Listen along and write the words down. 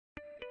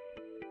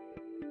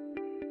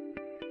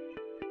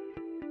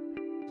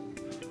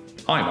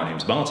Hi, my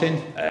name's Martin.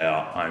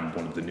 I'm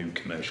one of the new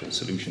commercial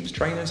solutions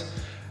trainers.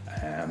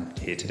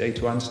 Here today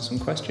to answer some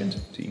questions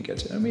so you can get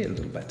to know me a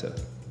little better.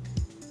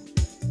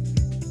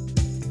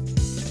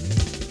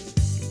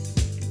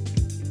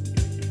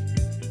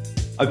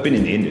 I've been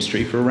in the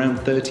industry for around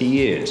 30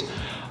 years.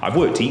 I've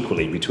worked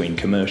equally between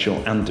commercial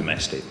and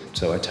domestic,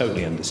 so I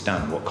totally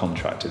understand what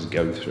contractors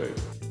go through.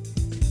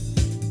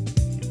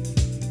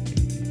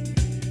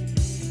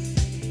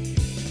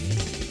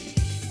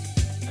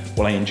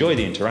 Well, I enjoy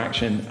the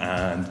interaction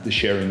and the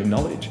sharing of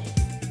knowledge.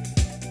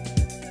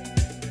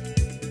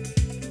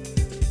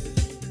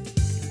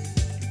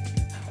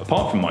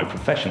 Apart from my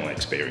professional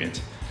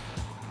experience,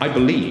 I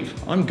believe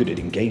I'm good at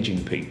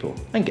engaging people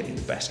and getting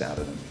the best out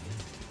of them.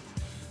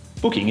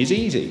 Booking is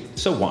easy,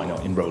 so why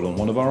not enroll on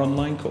one of our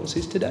online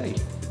courses today?